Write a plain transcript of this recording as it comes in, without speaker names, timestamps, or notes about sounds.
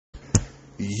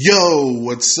Yo,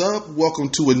 what's up? Welcome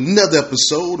to another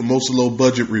episode of Most Low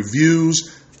Budget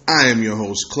Reviews. I am your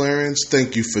host, Clarence.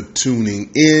 Thank you for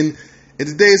tuning in. In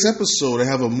today's episode, I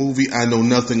have a movie I know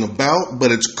nothing about,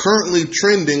 but it's currently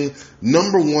trending #1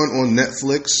 on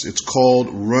Netflix. It's called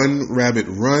Run, Rabbit,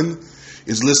 Run.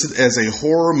 It's listed as a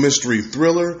horror mystery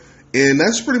thriller, and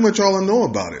that's pretty much all I know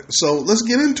about it. So let's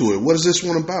get into it. What is this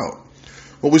one about?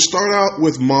 Well, we start out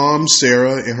with mom,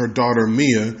 Sarah, and her daughter,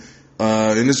 Mia.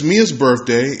 And it's Mia's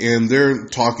birthday, and they're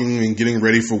talking and getting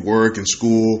ready for work and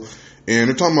school, and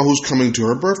they're talking about who's coming to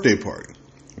her birthday party.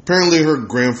 Apparently, her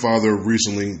grandfather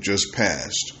recently just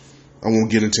passed. I won't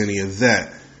get into any of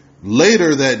that.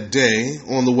 Later that day,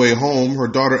 on the way home, her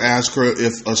daughter asks her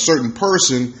if a certain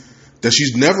person that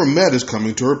she's never met is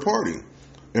coming to her party.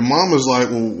 And mom is like,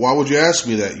 well, why would you ask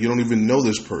me that? You don't even know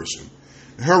this person.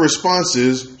 And her response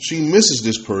is she misses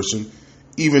this person,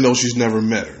 even though she's never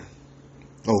met her.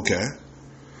 Okay.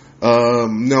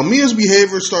 Now, Mia's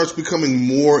behavior starts becoming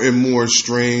more and more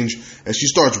strange as she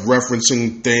starts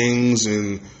referencing things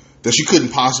and that she couldn't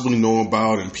possibly know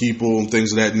about and people and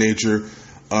things of that nature.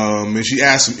 And she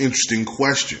asks some interesting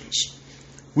questions.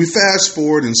 We fast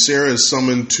forward and Sarah is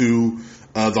summoned to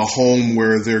the home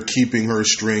where they're keeping her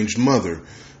estranged mother.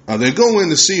 They go in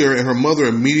to see her and her mother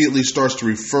immediately starts to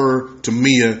refer to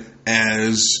Mia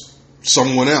as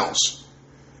someone else.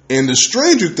 And the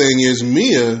stranger thing is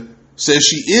Mia says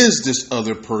she is this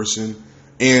other person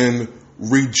and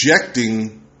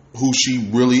rejecting who she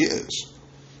really is.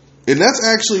 And that's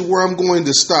actually where I'm going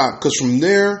to stop, because from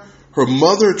there, her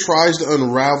mother tries to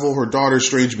unravel her daughter's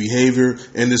strange behavior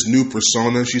and this new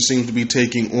persona she seems to be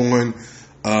taking on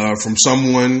from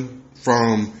someone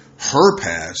from her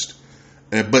past.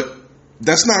 But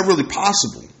that's not really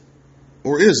possible.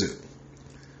 Or is it?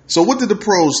 So what did the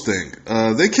pros think?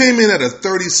 They came in at a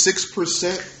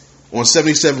 36% on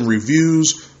 77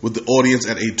 reviews, with the audience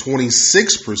at a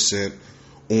 26%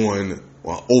 on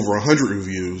over 100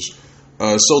 reviews.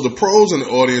 So the pros and the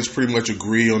audience pretty much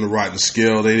agree on the Rotten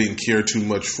scale. They didn't care too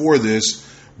much for this.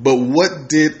 But what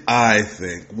did I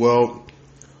think? Well,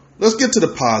 let's get to the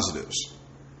positives.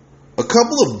 A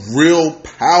couple of real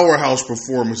powerhouse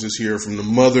performances here from the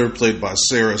mother, played by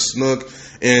Sarah Snook.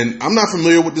 And I'm not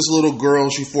familiar with this little girl.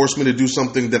 She forced me to do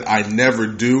something that I never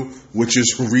do, which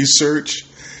is research.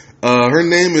 Her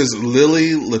name is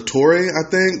Lily Latore, I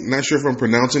think. Not sure if I'm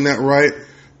pronouncing that right.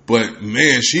 But,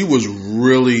 man, she was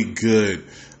really good.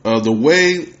 The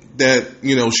way that,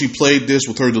 she played this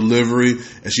with her delivery,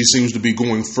 and she seems to be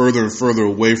going further and further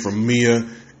away from Mia.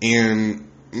 And,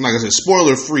 like I said,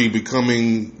 spoiler-free,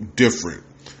 becoming different.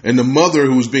 And the mother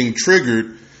who was being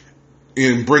triggered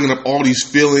in bringing up all these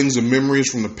feelings and memories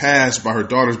from the past by her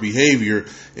daughter's behavior,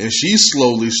 and she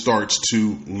slowly starts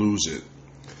to lose it.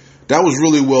 That was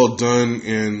really well done,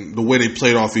 and the way they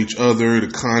played off each other,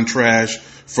 the contrast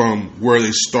from where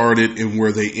they started and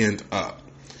where they end up.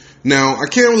 Now, I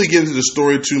can't really get into the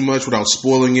story too much without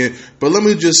spoiling it, but let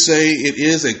me just say it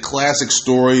is a classic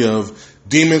story of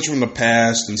demons from the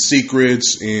past and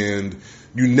secrets, and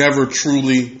you never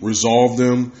truly resolve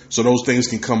them, so those things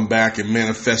can come back and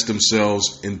manifest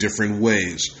themselves in different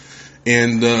ways.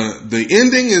 And the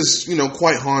ending is,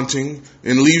 quite haunting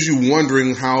and leaves you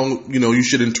wondering how, you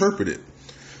should interpret it.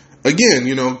 Again,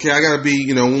 I gotta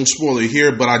be, won't spoil it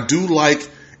here, but I do like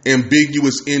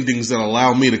ambiguous endings that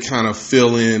allow me to kind of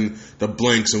fill in the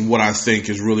blanks and what I think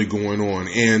is really going on.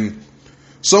 And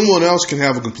someone else can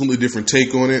have a completely different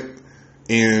take on it,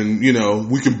 and,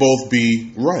 we can both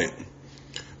be right.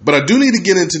 But I do need to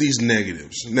get into these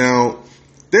negatives. Now,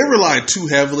 they rely too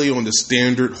heavily on the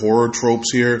standard horror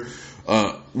tropes here.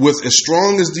 With as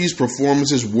strong as these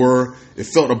performances were, it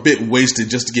felt a bit wasted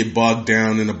just to get bogged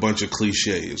down in a bunch of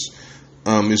cliches.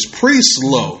 It's pretty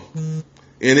slow, and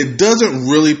it doesn't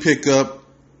really pick up,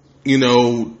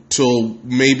 till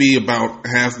maybe about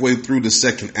halfway through the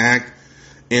second act.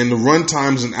 And the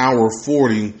runtime's an hour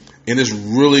 40, and this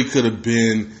really could have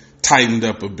been tightened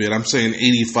up a bit. I'm saying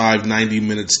 85, 90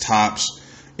 minutes tops.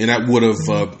 And that would have,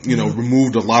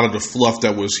 removed a lot of the fluff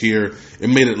that was here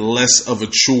and made it less of a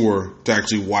chore to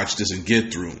actually watch this and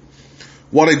get through.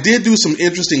 While they did do some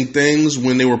interesting things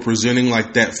when they were presenting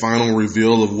like that final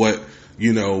reveal of what,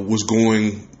 was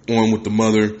going on with the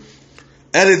mother,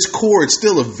 at its core, it's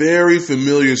still a very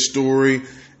familiar story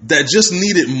that just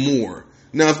needed more.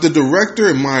 Now, if the director,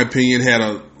 in my opinion, had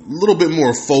a little bit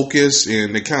more focus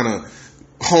and they kind of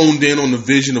honed in on the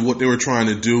vision of what they were trying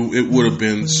to do, it would have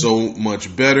been so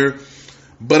much better.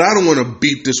 But I don't want to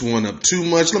beat this one up too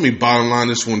much. Let me bottom line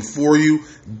this one for you.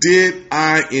 Did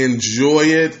I enjoy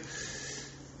it?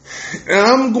 And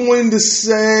I'm going to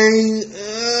say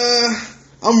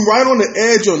I'm right on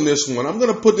the edge on this one. I'm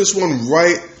going to put this one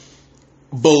right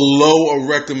below a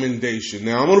recommendation.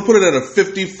 Now, I'm going to put it at a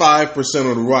 55%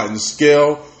 on the Rotten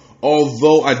scale.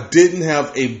 Although I didn't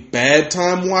have a bad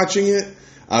time watching it,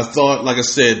 I thought, like I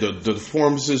said, the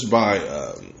performances by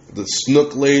the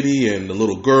Snook lady and the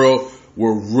little girl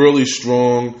were really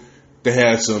strong. They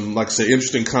had some, like I said,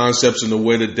 interesting concepts in the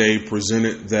way that they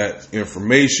presented that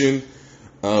information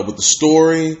with the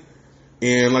story.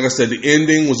 And like I said, the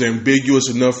ending was ambiguous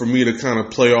enough for me to kind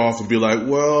of play off and be like,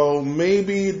 well,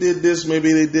 maybe it did this,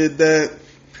 maybe they did that.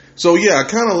 So yeah, I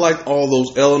kind of like all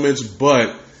those elements,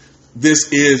 but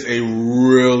this is a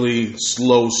really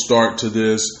slow start to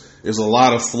this. There's a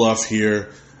lot of fluff here.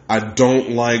 I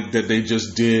don't like that they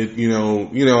just did,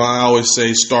 I always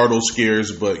say startle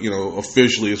scares, but,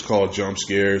 officially it's called jump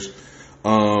scares.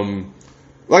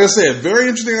 Like I said, very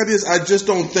interesting ideas. I just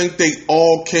don't think they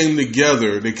all came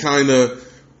together. They kind of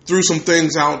threw some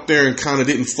things out there and kind of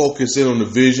didn't focus in on the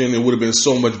vision. It would have been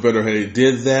so much better had they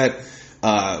did that.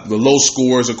 The low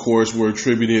scores, of course, were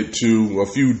attributed to a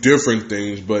few different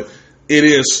things, but it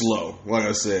is slow, like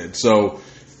I said. So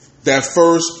that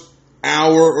first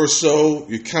hour or so,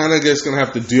 you're kind of just going to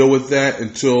have to deal with that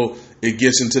until it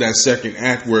gets into that second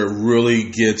act where it really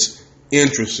gets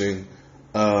interesting.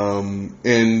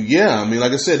 And yeah, I mean,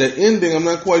 like I said, that ending, I'm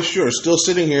not quite sure. Still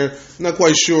sitting here, I'm not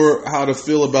quite sure how to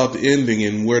feel about the ending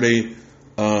and where they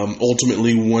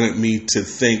ultimately wanted me to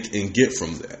think and get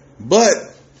from that. But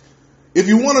if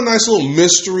you want a nice little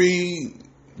mystery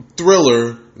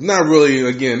thriller, not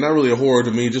really a horror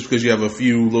to me, just because you have a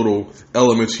few little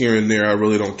elements here and there, I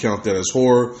really don't count that as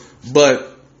horror.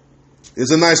 But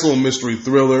it's a nice little mystery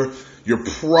thriller. You're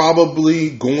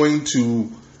probably going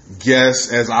to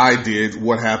guess, as I did,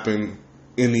 what happened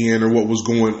in the end or what was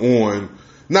going on.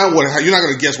 You're not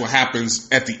going to guess what happens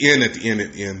at the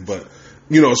end, but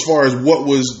as far as what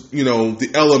was,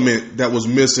 the element that was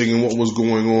missing and what was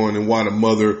going on and why the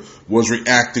mother was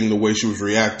reacting the way she was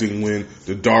reacting when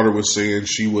the daughter was saying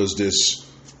she was this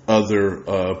other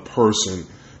person.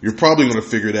 You're probably going to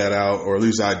figure that out, or at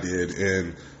least I did.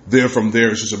 And then from there,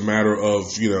 it's just a matter of,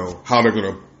 how they're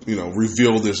going to,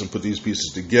 reveal this and put these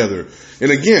pieces together.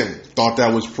 And again, thought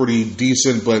that was pretty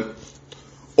decent, but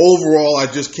overall, I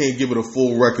just can't give it a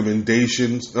full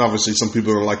recommendation. Obviously, some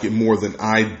people are going to like it more than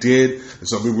I did, and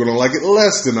some people are going to like it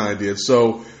less than I did.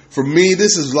 So for me,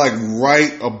 this is like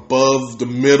right above the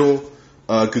middle.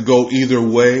 Could go either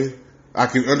way. I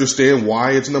can understand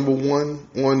why it's number one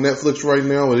on Netflix right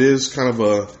now. It is kind of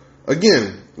a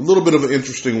little bit of an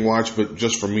interesting watch, but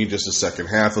just for me, just the second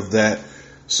half of that.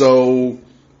 So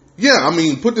yeah, I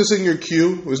mean, put this in your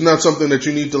queue. It's not something that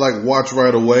you need to like watch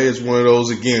right away. It's one of those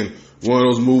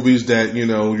movies that, you're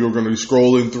going to be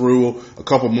scrolling through a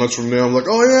couple months from now. I'm like,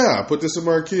 oh yeah, I put this in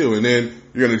my queue. And then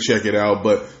you're going to check it out.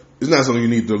 But it's not something you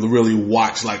need to really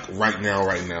watch like right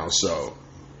now. So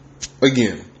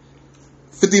again,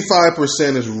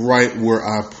 55% is right where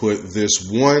I put this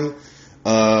one.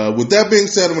 With that being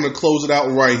said, I'm going to close it out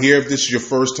right here. If this is your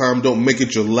first time, don't make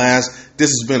it your last. This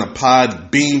has been a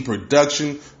Podbean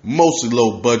production, mostly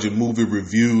low budget movie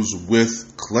reviews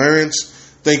with Clarence.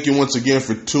 Thank you once again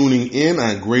for tuning in.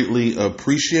 I greatly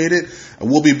appreciate it. I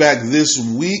will be back this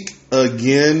week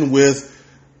again with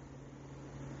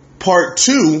part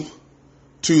 2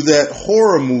 to that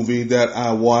horror movie that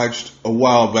I watched a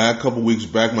while back, a couple weeks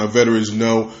back. My veterans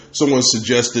know someone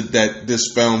suggested that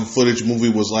this found footage movie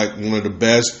was like one of the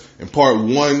best, and part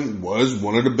 1 was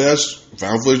one of the best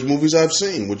found footage movies I've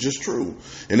seen, which is true.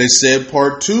 And they said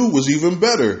part 2 was even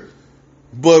better.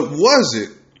 But was it?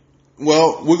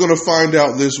 Well, we're going to find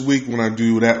out this week when I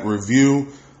do that review.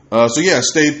 So yeah,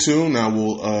 stay tuned. I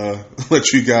will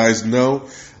let you guys know.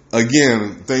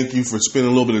 Again, thank you for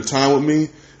spending a little bit of time with me.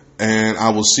 And I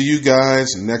will see you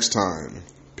guys next time.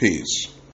 Peace.